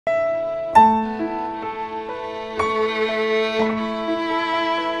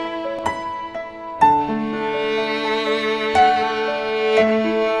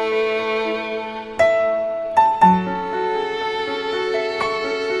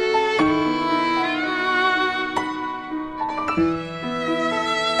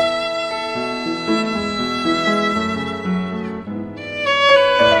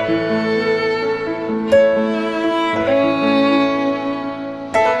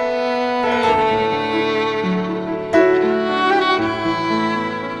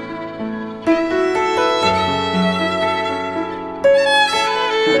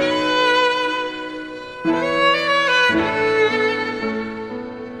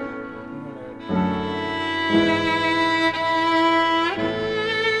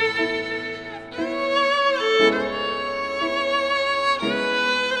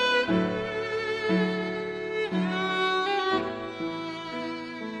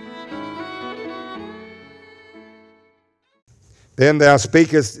Then thou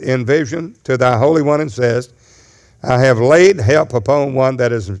speakest in vision to thy Holy One and sayest, I have laid help upon one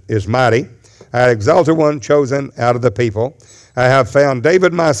that is mighty. I have exalted one chosen out of the people. I have found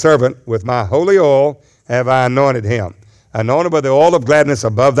David my servant. With my holy oil have I anointed him. Anointed with the oil of gladness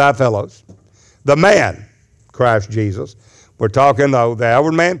above thy fellows. The man, Christ Jesus. We're talking, though, the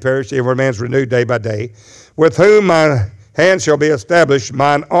outward man perished, the inward man's renewed day by day. With whom my hand shall be established,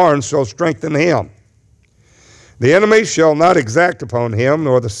 mine arm shall strengthen him. The enemy shall not exact upon him,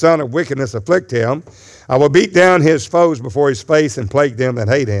 nor the son of wickedness afflict him. I will beat down his foes before his face and plague them that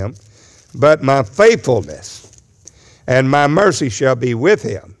hate him. But my faithfulness and my mercy shall be with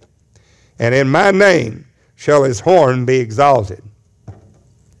him, and in my name shall his horn be exalted.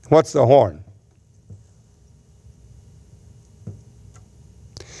 What's the horn?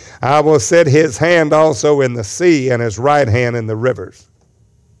 I will set his hand also in the sea and his right hand in the rivers.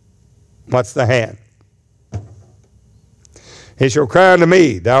 What's the hand? He shall cry unto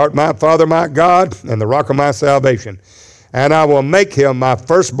me, Thou art my Father, my God, and the rock of my salvation. And I will make him my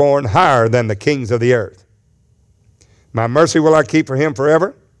firstborn higher than the kings of the earth. My mercy will I keep for him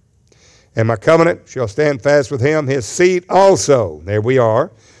forever, and my covenant shall stand fast with him. His seed also, there we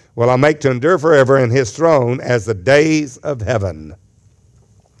are, will I make to endure forever, and his throne as the days of heaven.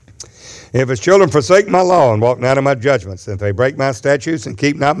 If his children forsake my law and walk not in my judgments, if they break my statutes and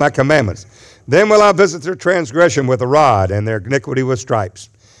keep not my commandments, then will I visit their transgression with a rod and their iniquity with stripes.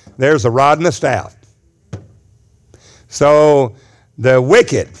 There's the rod and the staff. So the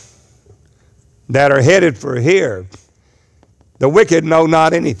wicked that are headed for here, the wicked know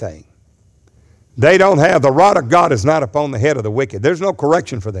not anything. They don't have, the rod of God is not upon the head of the wicked. There's no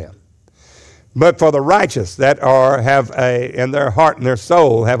correction for them. But for the righteous that have in their heart and their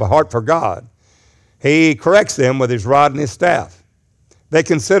soul have a heart for God, he corrects them with his rod and his staff. They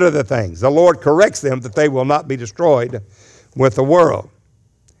consider the things. The Lord corrects them that they will not be destroyed with the world.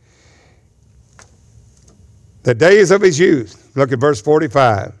 The days of his youth, look at verse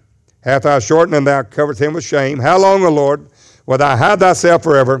 45. Hath thou shortened and thou covered him with shame? How long, O Lord, will thou hide thyself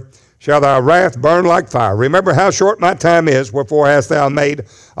forever? Shall thy wrath burn like fire? Remember how short my time is, wherefore hast thou made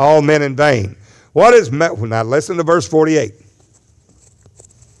all men in vain? What is, now listen to verse 48.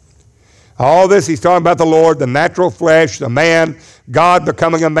 All this he's talking about the Lord, the natural flesh, the man, God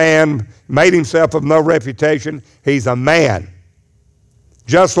becoming a man, made himself of no reputation. He's a man.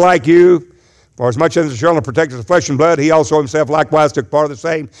 Just like you, for as much as the children protected the flesh and blood, he also himself likewise took part of the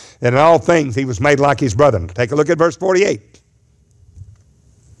same, and in all things he was made like his brethren. Take a look at verse 48.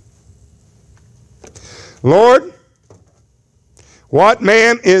 Lord, what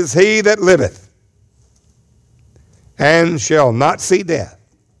man is he that liveth and shall not see death?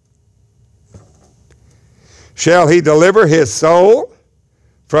 Shall he deliver his soul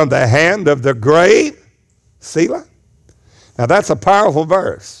from the hand of the grave? Selah. Now that's a powerful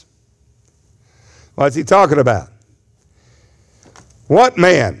verse. What's he talking about? What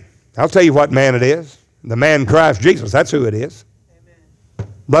man? I'll tell you what man it is. The man Christ Jesus, that's who it is.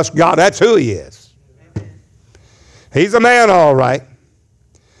 Amen. Bless God, that's who he is. Amen. He's a man, all right.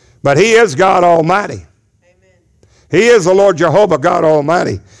 But he is God Almighty. Amen. He is the Lord Jehovah, God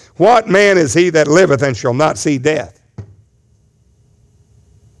Almighty. What man is he that liveth and shall not see death?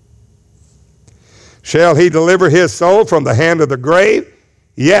 Shall he deliver his soul from the hand of the grave?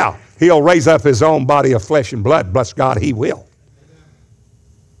 Yeah, he'll raise up his own body of flesh and blood. Bless God, he will.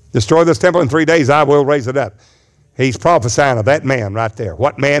 Destroy this temple in 3 days, I will raise it up. He's prophesying of that man right there.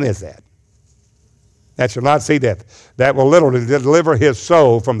 What man is that? That shall not see death. That will literally deliver his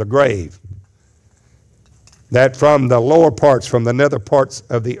soul from the grave. That from the lower parts, from the nether parts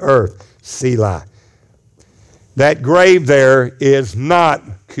of the earth, Selah. That grave there is not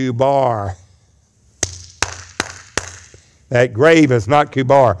Kubar. That grave is not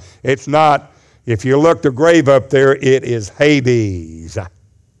Kubar. It's not, if you look the grave up there, it is Hades.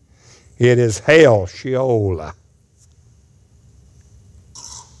 It is hell, Sheol.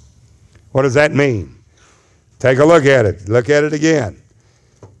 What does that mean? Take a look at it. Look at it again.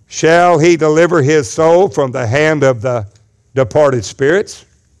 Shall he deliver his soul from the hand of the departed spirits?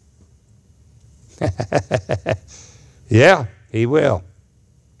 Yeah, he will.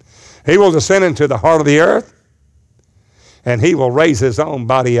 He will descend into the heart of the earth, and he will raise his own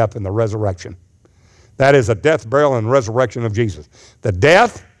body up in the resurrection. That is the death, burial, and resurrection of Jesus. The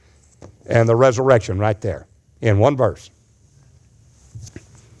death and the resurrection right there in one verse.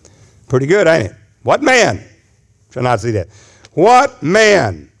 Pretty good, ain't it? What man shall not see that? What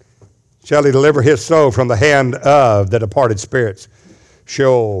man shall he deliver his soul from the hand of the departed spirits?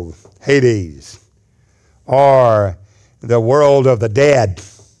 Sheol, Hades, or the world of the dead.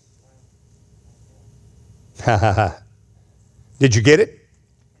 Did you get it?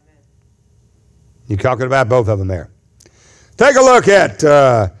 You're talking about both of them there. Take a look at,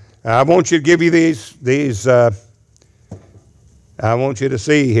 I want you to give you these I want you to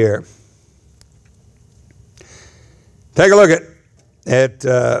see here. Take a look at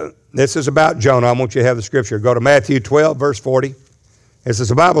this is about Jonah. I want you to have the scripture. Go to Matthew 12, verse 40. This is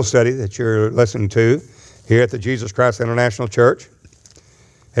a Bible study that you're listening to here at the Jesus Christ International Church,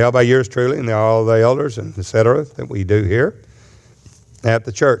 held by yours truly and all the elders and etc. that we do here at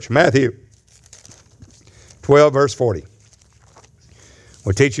the church. Matthew 12, verse 40.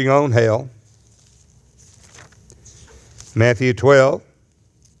 We're teaching on hell. Matthew 12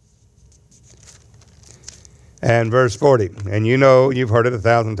 and verse 40. And you know, you've heard it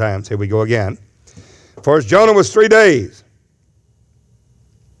 1,000 times. Here we go again. For as Jonah was 3 days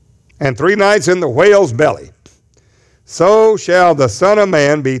and 3 nights in the whale's belly, so shall the Son of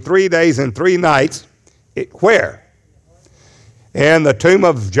Man be 3 days and 3 nights. Where? In the tomb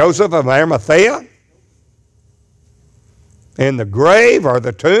of Joseph of Arimathea? In the grave or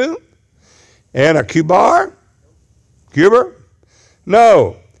the tomb? In a cuber?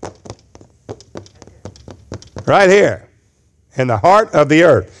 No. Right here. In the heart of the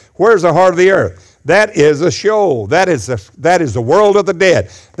earth. Where's the heart of the earth? That is a Sheol. That is the world of the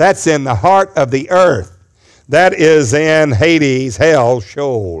dead. That's in the heart of the earth. That is in Hades, hell,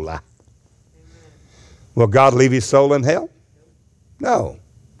 Sheol. Will God leave his soul in hell? No.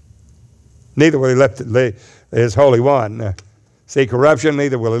 Neither will he left his Holy One see corruption,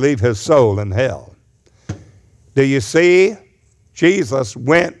 neither will he leave his soul in hell. Do you see? Jesus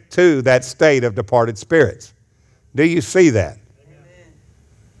went to that state of departed spirits. Do you see that? Amen.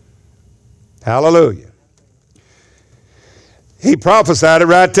 Hallelujah. He prophesied it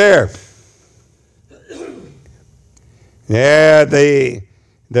right there. Yeah,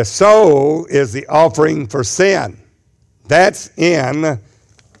 the soul is the offering for sin. That's in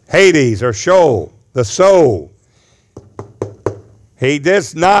Hades or Sheol, the soul. He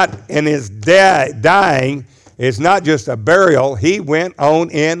does not, in his dying, it's not just a burial. He went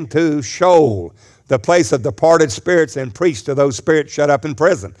on into Sheol, the place of departed spirits, and preached to those spirits shut up in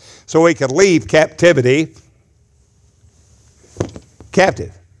prison, so he could leave captivity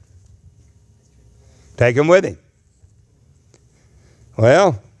captive. Take them with him.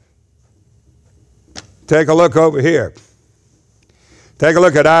 Well, take a look over here. Take a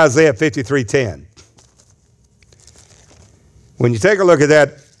look at Isaiah 53:10. When you take a look at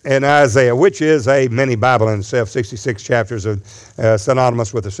that in Isaiah, which is a mini Bible in itself, 66 chapters of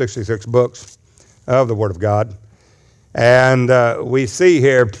synonymous with the 66 books of the Word of God. And we see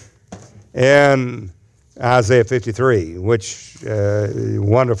here in Isaiah 53, which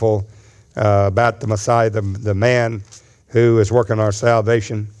wonderful about the Messiah, the man who is working our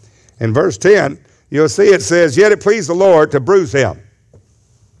salvation. In verse 10, you'll see it says, yet it pleased the Lord to bruise him.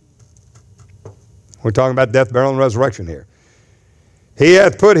 We're talking about death, burial, and resurrection here. He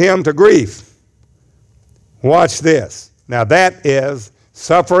hath put him to grief. Watch this. Now that is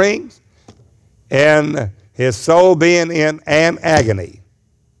suffering and his soul being in an agony.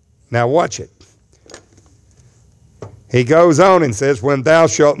 Now watch it. He goes on and says, when thou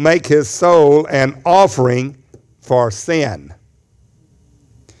shalt make his soul an offering for sin.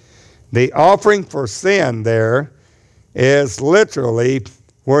 The offering for sin there is literally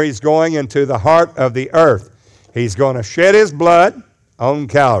where he's going into the heart of the earth. He's going to shed his blood on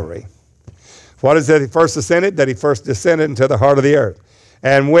Calvary. What is that he first ascended? That he first descended into the heart of the earth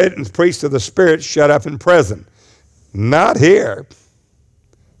and went and preached to the spirits shut up in prison. Not here.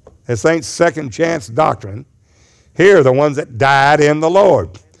 This ain't second chance doctrine. Here are the ones that died in the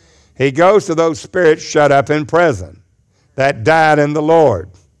Lord. He goes to those spirits shut up in prison that died in the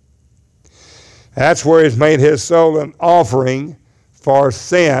Lord. That's where he's made his soul an offering for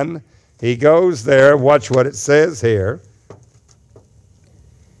sin. He goes there. Watch what it says here.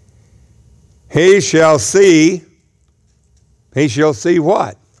 He shall see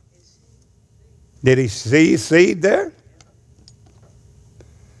what? Did he see seed there?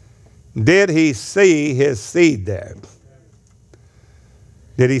 Did he see his seed there?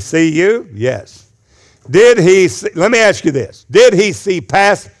 Did he see you? Yes. Did he see, let me ask you this. Did he see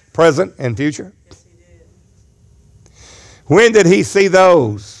past, present, and future? Yes, he did. When did he see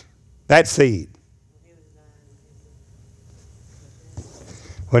those? That seed?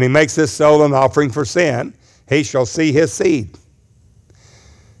 When he makes his soul an offering for sin, he shall see his seed.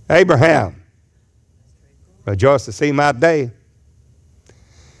 Abraham, rejoice to see my day.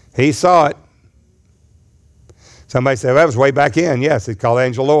 He saw it. Somebody said, well, that was way back in. Yes, it's called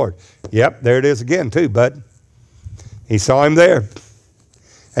Angel Lord. Yep, there it is again too, bud. He saw him there.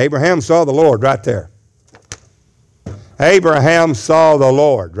 Abraham saw the Lord right there. Abraham saw the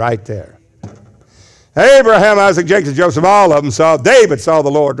Lord right there. Abraham, Isaac, Jacob, Joseph, all of them saw. David saw the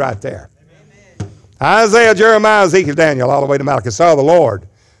Lord right there. Isaiah, Jeremiah, Ezekiel, Daniel, all the way to Malachi, saw the Lord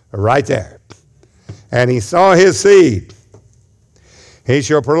right there. And he saw his seed. He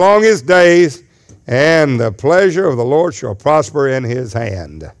shall prolong his days, and the pleasure of the Lord shall prosper in his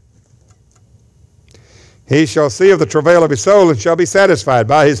hand. He shall see of the travail of his soul, and shall be satisfied.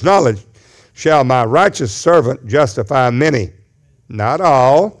 By his knowledge shall my righteous servant justify many. Not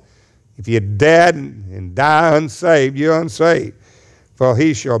all. If you're dead and die unsaved, you're unsaved. For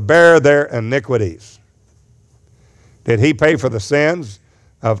he shall bear their iniquities. Did he pay for the sins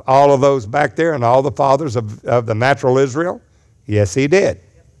of all of those back there and all the fathers of the natural Israel? Yes, he did.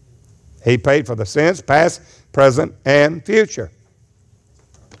 He paid for the sins, past, present, and future.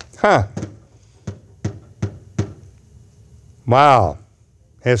 Wow.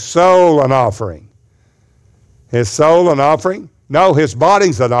 His soul an offering. His soul an offering? No, his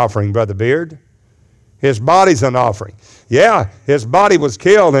body's an offering, Brother Beard. His body's an offering. Yeah, his body was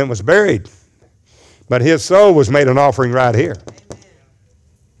killed and was buried. But his soul was made an offering right here.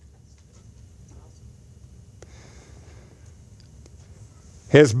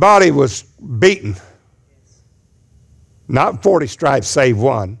 His body was beaten. Not 40 stripes save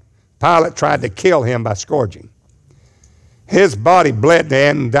one. Pilate tried to kill him by scourging. His body bled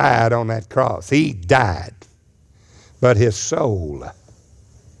and died on that cross. He died. But his soul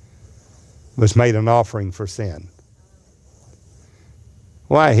was made an offering for sin.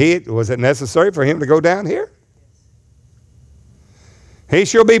 Why, was it necessary for him to go down here? He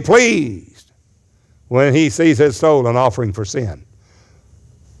shall be pleased when he sees his soul an offering for sin.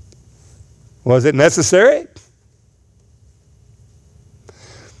 Was it necessary?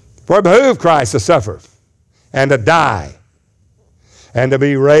 For it behooved Christ to suffer and to die and to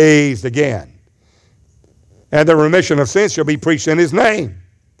be raised again. And the remission of sins shall be preached in his name.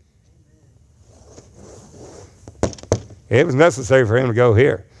 It was necessary for him to go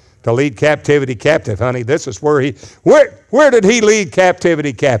here, to lead captivity captive, honey. This is where where did he lead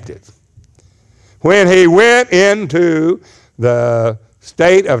captivity captive? When he went into the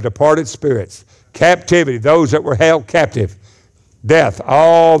state of departed spirits, captivity, those that were held captive, death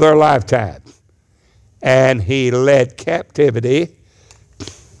all their lifetime. And he led captivity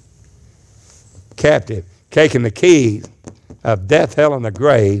captive, taking the keys of death, hell, and the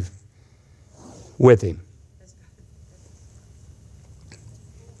grave with him.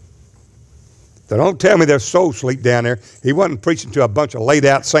 So don't tell me there's soul sleep down there. He wasn't preaching to a bunch of laid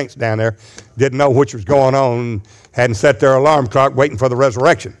out saints down there, didn't know which was going on, hadn't set their alarm clock waiting for the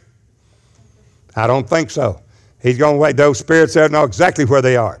resurrection. I don't think so. He's going to wait. Those spirits there know exactly where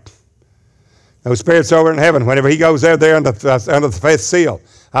they are. Those spirits over in heaven, whenever he goes there under the fifth seal,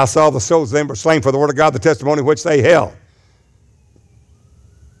 I saw the souls of them were slain for the word of God, the testimony which they held.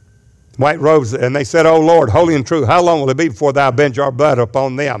 White robes, and they said, O Lord, holy and true, how long will it be before thou avenge our blood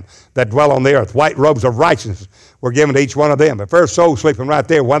upon them that dwell on the earth? White robes of righteousness were given to each one of them. If there's soul sleeping right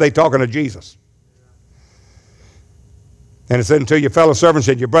there, why are they talking to Jesus? And it said, until your fellow servants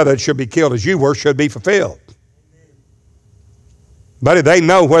and your brother that should be killed as you were should be fulfilled. Buddy, they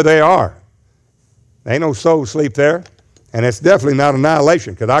know where they are. There ain't no soul sleep there. And it's definitely not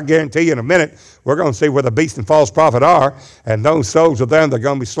annihilation, because I guarantee you in a minute we're going to see where the beast and false prophet are, and those souls of them that are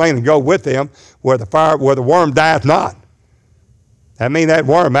going to be slain and go with them where the worm dieth not. That means that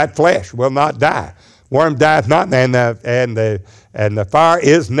worm, that flesh, will not die. Worm dieth not, and the fire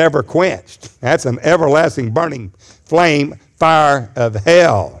is never quenched. That's an everlasting burning flame fire of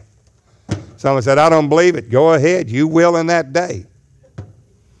hell. Someone said, I don't believe it. Go ahead, you will in that day.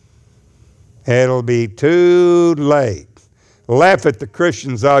 It'll be too late. Laugh at the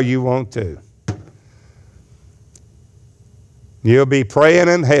Christians all you want to. You'll be praying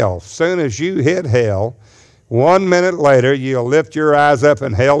in hell. Soon as you hit hell, 1 minute later, you'll lift your eyes up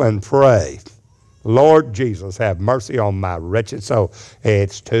in hell and pray, Lord Jesus, have mercy on my wretched soul.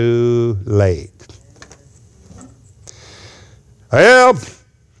 It's too late. Well,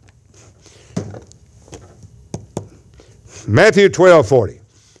 Matthew 12:40.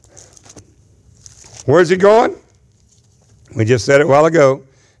 Where's he going? We just said it a while ago.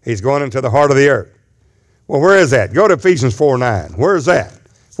 He's going into the heart of the earth. Well, where is that? Go to Ephesians 4:9. Where is that?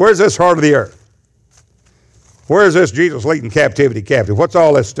 Where's this heart of the earth? Where is this Jesus leading captivity captive? What's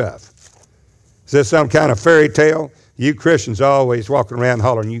all this stuff? Is this some kind of fairy tale? You Christians are always walking around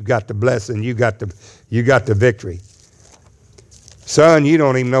hollering, you got the blessing, you got the victory. Son, you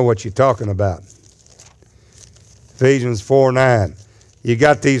don't even know what you're talking about. Ephesians 4:9. You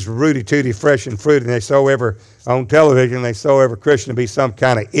got these rooty-tooty, fresh and fruity, and they show on television, they show every Christian to be some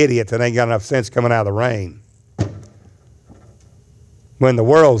kind of idiot that ain't got enough sense coming out of the rain. when the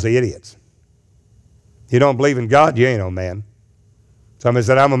world's the idiots. You don't believe in God, you ain't no man. Somebody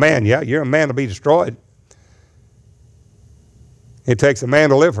said, I'm a man. Yeah, you're a man to be destroyed. It takes a man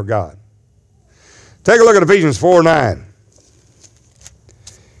to live for God. Take a look at Ephesians 4:9.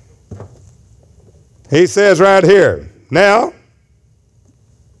 He says right here, now,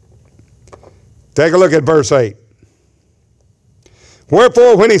 take a look at verse 8.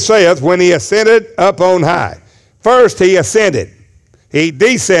 Wherefore, when he saith, when he ascended up on high. First he ascended. He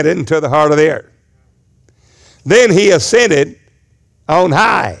descended into the heart of the earth. Then he ascended on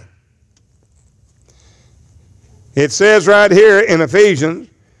high. It says right here in Ephesians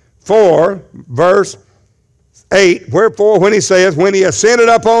 4, verse 8, wherefore when he saith, when he ascended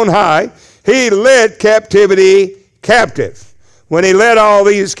up on high, he led captivity captive. When he led all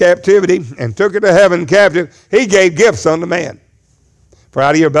these captivity and took it to heaven captive, he gave gifts unto man. For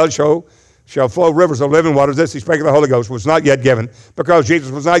out of your belly shall flow rivers of living waters. This he spake of the Holy Ghost, was not yet given, because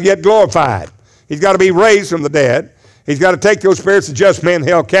Jesus was not yet glorified. He's got to be raised from the dead. He's got to take those spirits of just men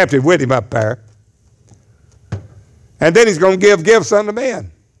held captive with him up there. And then he's going to give gifts unto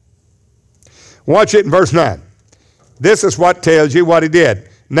men. Watch it in verse 9. This is what tells you what he did.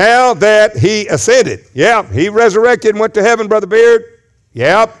 Now that he ascended. Yeah, he resurrected and went to heaven, Brother Beard.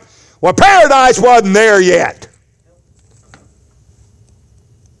 Yep. Well, paradise wasn't there yet.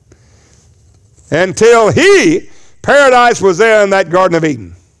 Until paradise was there in that Garden of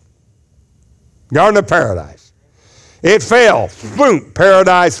Eden. Garden of Paradise. It fell. Boom,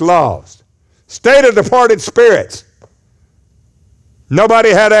 paradise lost. State of departed spirits. Nobody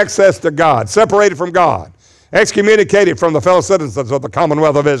had access to God. Separated from God. Excommunicated from the fellow citizens of the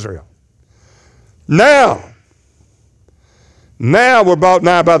Commonwealth of Israel. Now we're bought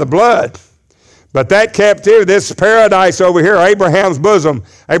nigh by the blood. But that captivity, this paradise over here, Abraham's bosom,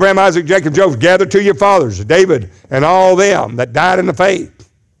 Abraham, Isaac, Jacob, Joseph, gathered to your fathers, David, and all them that died in the faith,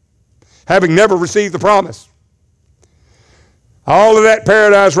 having never received the promise. All of that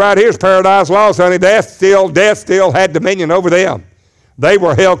paradise right here is paradise lost, honey. Death still had dominion over them. They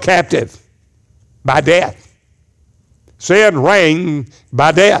were held captive by death. Sin reigned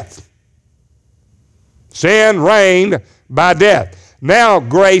by death. Sin reigned by death. Now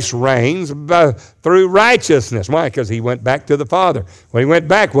grace reigns through righteousness. Why? Because he went back to the Father. When he went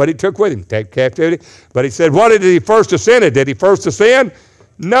back, what he took with him? Take captivity. But he said, what did he first ascend? Did he first ascend?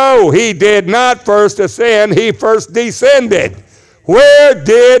 No, he did not first ascend. He first descended. Where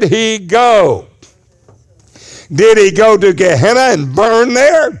did he go? Did he go to Gehenna and burn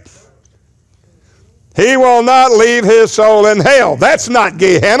there? He will not leave his soul in hell. That's not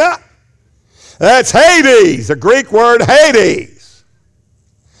Gehenna. That's Hades, the Greek word Hades.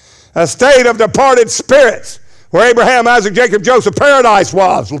 A state of departed spirits, where Abraham, Isaac, Jacob, Joseph, paradise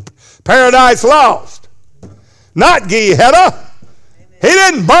was. Paradise lost. Not Gehenna. Amen. He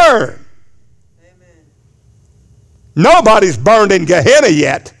didn't burn. Amen. Nobody's burned in Gehenna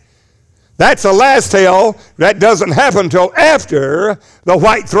yet. That's the last hell. That doesn't happen until after the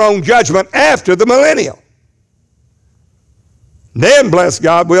white throne judgment, after the millennial. Then, bless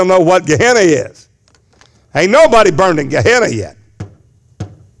God, we'll know what Gehenna is. Ain't nobody burned in Gehenna yet.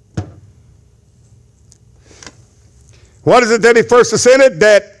 What is it that he first ascended?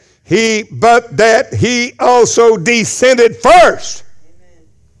 But that he also descended first.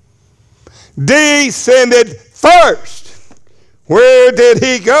 Amen. Descended first. Where did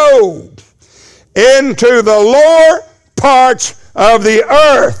he go? Into the lower parts of the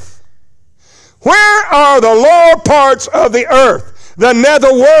earth. Where are the lower parts of the earth? The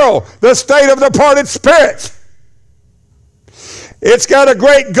nether world, the state of departed spirits. It's got a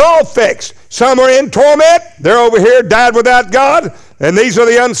great gulf fixed. Some are in torment. They're over here, died without God. And these are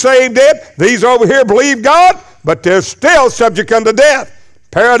the unsaved dead. These over here believe God, but they're still subject unto death.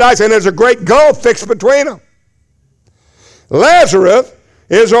 Paradise, and there's a great gulf fixed between them. Lazarus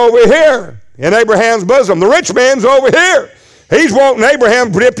is over here in Abraham's bosom. The rich man's over here. He's wanting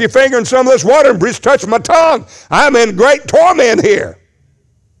Abraham, dip your finger in some of this water and just touch my tongue. I'm in great torment here.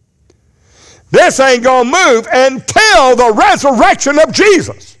 This ain't going to move until the resurrection of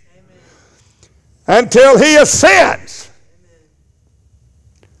Jesus. Amen. Until he ascends.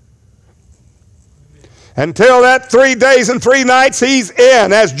 Amen. Until that 3 days and 3 nights he's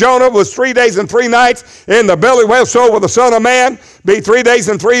in. As Jonah was 3 days and 3 nights in the belly whale, so will the Son of Man be 3 days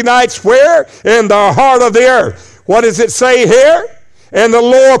and 3 nights where? In the heart of the earth. What does it say here? In the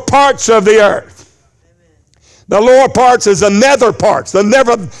lower parts of the earth. The lower parts is the nether parts, the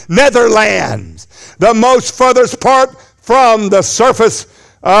netherlands, the most furthest part from the surface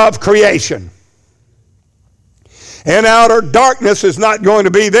of creation. And outer darkness is not going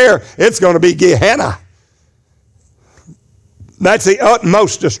to be there. It's going to be Gehenna. That's the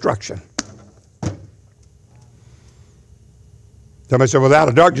utmost destruction. Somebody said, well,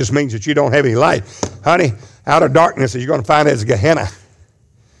 outer darkness means that you don't have any light. Honey, outer darkness is you're going to find as Gehenna.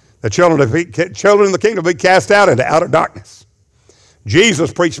 The children of the kingdom will be cast out into outer darkness.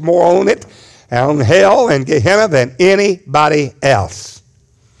 Jesus preached more on it, on hell and Gehenna than anybody else.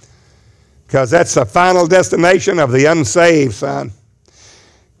 Because that's the final destination of the unsaved, son.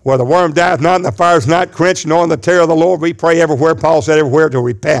 Where the worm dieth not and the fire is not quenched, nor in the terror of the Lord, we pray everywhere, Paul said everywhere, to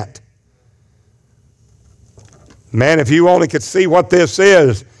repent. Man, if you only could see what this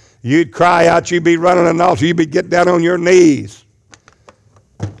is, you'd cry out, you'd be running an altar, you'd be getting down on your knees.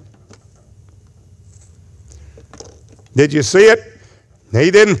 Did you see it?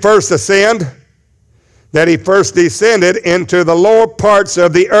 He didn't first ascend, that he first descended into the lower parts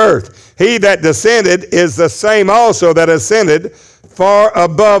of the earth. He that descended is the same also that ascended far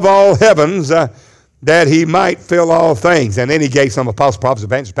above all heavens, that he might fill all things. And then he gave some apostles, prophets,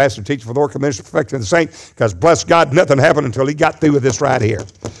 evangelists, pastors, teachers for the Lord, commissioners, perfecting the saints, because bless God, nothing happened until he got through with this right here.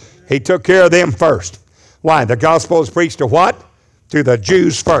 He took care of them first. Why? The gospel is preached to what? To the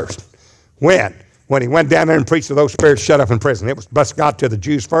Jews first. When? When he went down there and preached to those spirits shut up in prison. It was, bless God, to the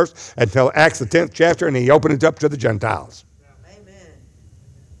Jews first until Acts the 10th chapter, and he opened it up to the Gentiles. Amen.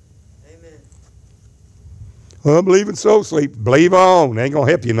 Amen. Well, believing so, sleep. Believe on. Ain't going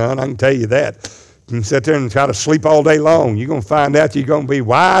to help you none, I can tell you that. You can sit there and try to sleep all day long. You're going to find out you're going to be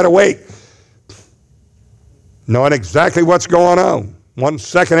wide awake, knowing exactly what's going on. 1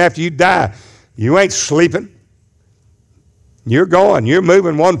 second after you die, you ain't sleeping. You're going. You're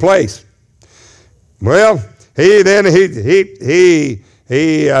moving one place. Well, when he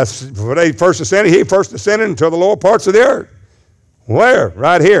first ascended into the lower parts of the earth. Where?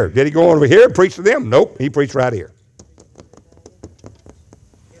 Right here. Did he go over here and preach to them? Nope. He preached right here.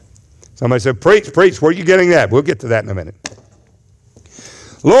 Somebody said, preach, preach. Where are you getting that? We'll get to that in a minute.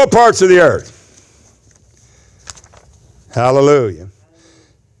 Lower parts of the earth. Hallelujah.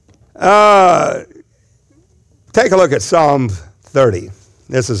 Take a look at Psalm 30.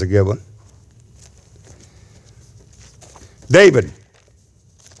 This is a good one. David,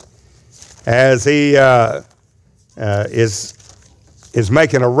 as he is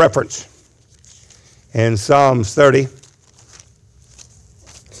making a reference in Psalms 30,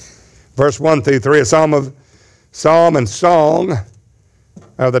 verse 1 through 3, a psalm and song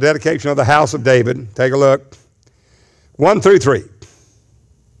of the dedication of the house of David. Take a look. 1 through 3.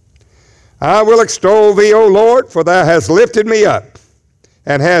 I will extol thee, O Lord, for thou hast lifted me up,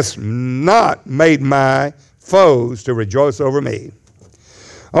 and hast not made my foes to rejoice over me.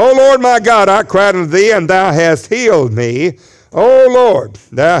 O Lord my God, I cried unto thee, and thou hast healed me. O Lord,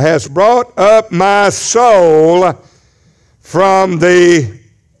 thou hast brought up my soul from the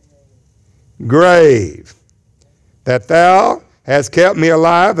grave, that thou hast kept me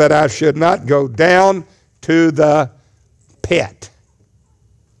alive, that I should not go down to the pit.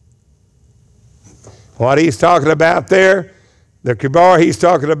 What he's talking about there, the Kibar, he's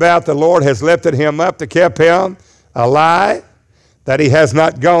talking about the Lord has lifted him up to keep him alive, that he has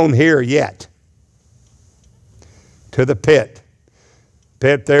not gone here yet to the pit.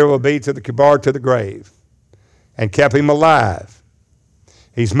 Pit there will be to the Kibar, to the grave, and kept him alive.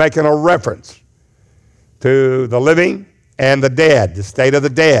 He's making a reference to the living and the dead, the state of the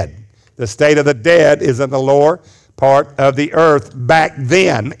dead. The state of the dead is in the lower part of the earth back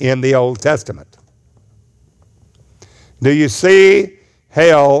then in the Old Testament. Do you see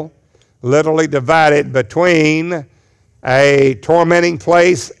hell literally divided between a tormenting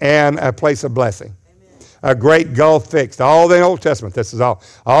place and a place of blessing? Amen. A great gulf fixed. All the Old Testament, this is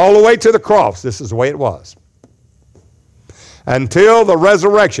all the way to the cross, this is the way it was. Until the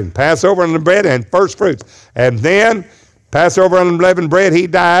resurrection, Passover and the bread and first fruits. And then Passover and unleavened bread, he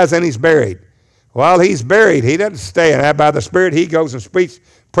dies and he's buried. While he's buried, he doesn't stay. And by the Spirit, he goes and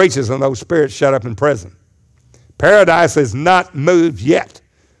preaches on those spirits shut up in prison. Paradise is not moved yet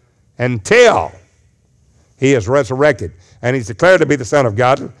until he is resurrected. And he's declared to be the Son of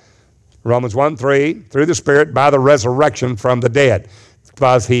God, Romans 1:3, through the Spirit by the resurrection from the dead.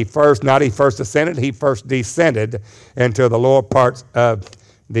 Because he first ascended, he first descended into the lower parts of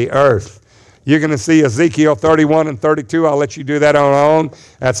the earth. You're going to see Ezekiel 31 and 32. I'll let you do that on your own.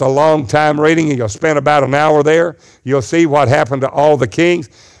 That's a long time reading. You'll spend about an hour there. You'll see what happened to all the kings.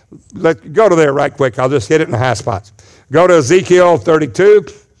 Let's go to there right quick. I'll just hit it in the high spots. Go to Ezekiel 32.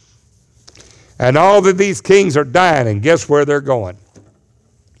 And all of these kings are dying, and guess where they're going?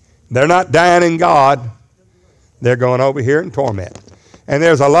 They're not dying in God. They're going over here in torment. And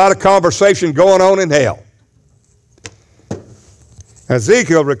there's a lot of conversation going on in hell.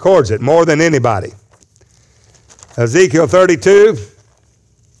 Ezekiel records it more than anybody. Ezekiel 32.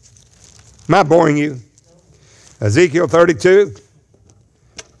 Am I boring you? Ezekiel 32.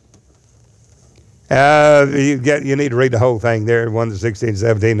 You need to read the whole thing there, 1 to 16,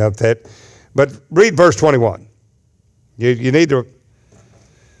 17, up that. But read verse 21. You need to...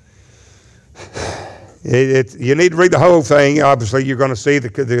 you need to read the whole thing. Obviously, you're going to see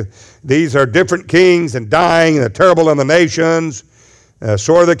these are different kings and dying, and the terrible in the nations.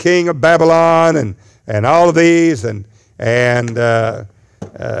 Sword of the king of Babylon, and all of these, and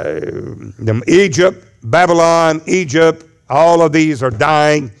Egypt, Babylon, Egypt, all of these are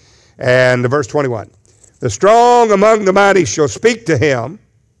dying. And verse 21, the strong among the mighty shall speak to him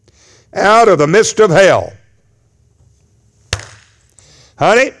out of the midst of hell.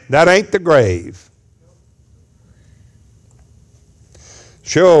 Honey, that ain't the grave.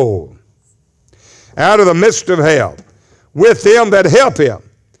 Sheol, out of the midst of hell, with them that help him.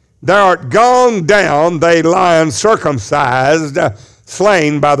 Thou art gone down, they lie uncircumcised,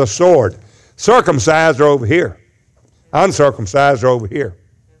 slain by the sword. Circumcised are over here. Uncircumcised are over here.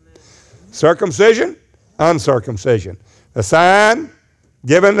 Circumcision, uncircumcision. The sign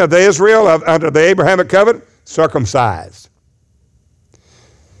given to Israel under the Abrahamic covenant, circumcised.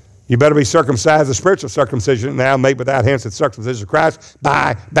 You better be circumcised, the spiritual circumcision now made without hands, the circumcision of Christ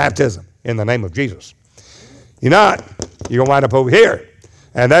by baptism in the name of Jesus. You're not, you're going to wind up over here.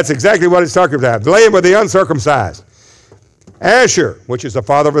 And that's exactly what it's talking about. Laying with the uncircumcised. Asher, which is the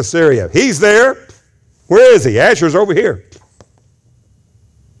father of Assyria. He's there. Where is he? Asher's over here.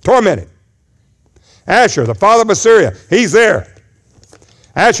 Tormented. Asher, the father of Assyria. He's there.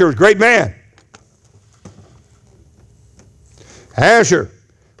 Asher is a great man. Asher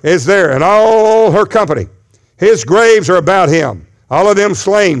is there, and all her company. His graves are about him. All of them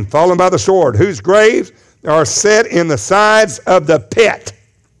slain, fallen by the sword, whose graves are set in the sides of the pit.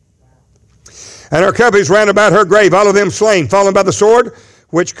 And her companies round about her grave, all of them slain, fallen by the sword,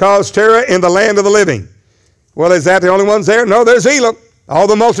 which caused terror in the land of the living. Well, is that the only ones there? No, there's Elam. All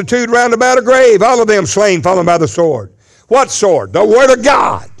the multitude round about her grave, all of them slain, fallen by the sword. What sword? The word of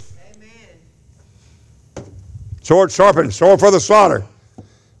God. Amen. Sword sharpened, sword for the slaughter.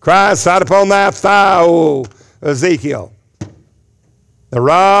 Cry, sight upon thy thigh, O Ezekiel. The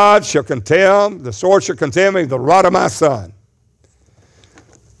rod shall contemn, the sword shall contemn me, the rod of my son.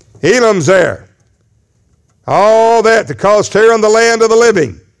 Elam's there. All that to cause terror in the land of the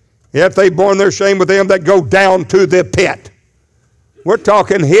living. Yet they've borne their shame with them that go down to the pit. We're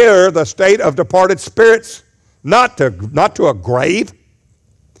talking here the state of departed spirits, not to a grave.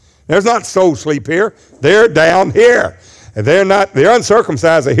 There's not soul sleep here. They're down here. And the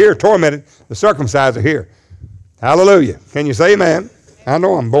uncircumcised are here, tormented. The circumcised are here. Hallelujah. Can you say amen? I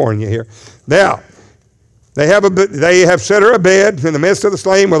know I'm boring you here. Now, they have set her a bed in the midst of the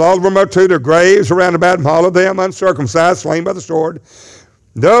slain with all of her multitude of graves around about them, all of them uncircumcised, slain by the sword.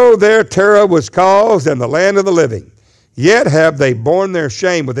 Though their terror was caused in the land of the living, yet have they borne their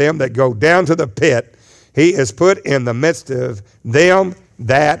shame with them that go down to the pit. He is put in the midst of them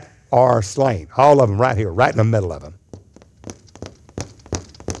that are slain. All of them right here, right in the middle of them.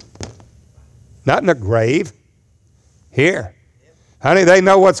 Not in a grave. Here. Honey, they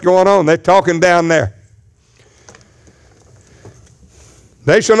know what's going on. They're talking down there.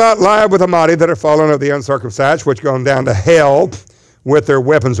 They shall not lie with the mighty that are fallen of the uncircumcised, which gone down to hell with their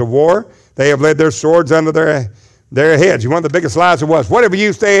weapons of war. They have laid their swords under their heads. One of the biggest lies there was, whatever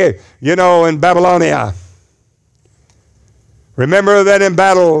you say, in Babylonia. Remember that in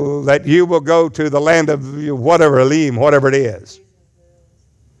battle that you will go to the land of whatever, Elim, whatever it is.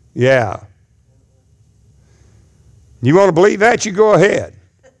 Yeah. You want to believe that? You go ahead.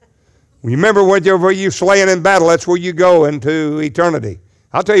 You remember where you're slaying in battle, that's where you go into eternity.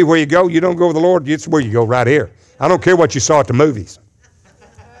 I'll tell you where you go. You don't go with the Lord, it's where you go, right here. I don't care what you saw at the movies.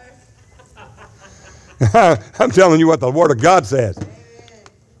 I'm telling you what the Word of God says.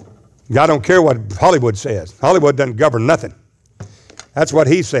 I don't care what Hollywood says. Hollywood doesn't govern nothing. That's what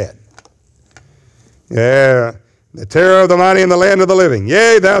he said. Yeah, the terror of the mighty in the land of the living.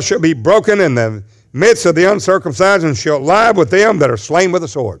 Yea, thou shalt be broken in the midst of the uncircumcised, and shalt lie with them that are slain with the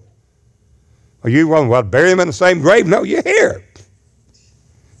sword. Are you going to bury them in the same grave? No, you're here.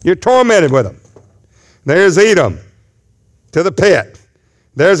 You're tormented with them. There's Edom to the pit.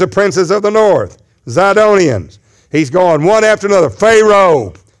 There's the princes of the north, Zidonians. He's going one after another.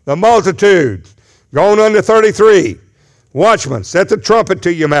 Pharaoh, the multitude, going under 33. Watchman, set the trumpet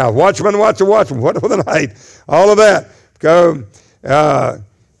to your mouth. Watchman, watch the watchman. What for the night? All of that. Go.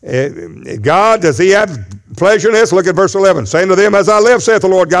 God, does he have pleasure in this? Look at verse 11. Saying to them, as I live, saith the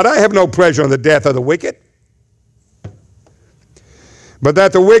Lord God, I have no pleasure in the death of the wicked, but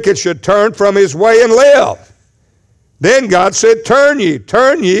that the wicked should turn from his way and live. Then God said, turn ye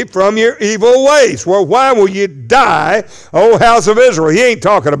from your evil ways. Well, why will you die, O house of Israel? He ain't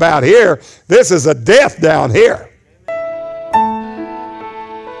talking about here. This is a death down here.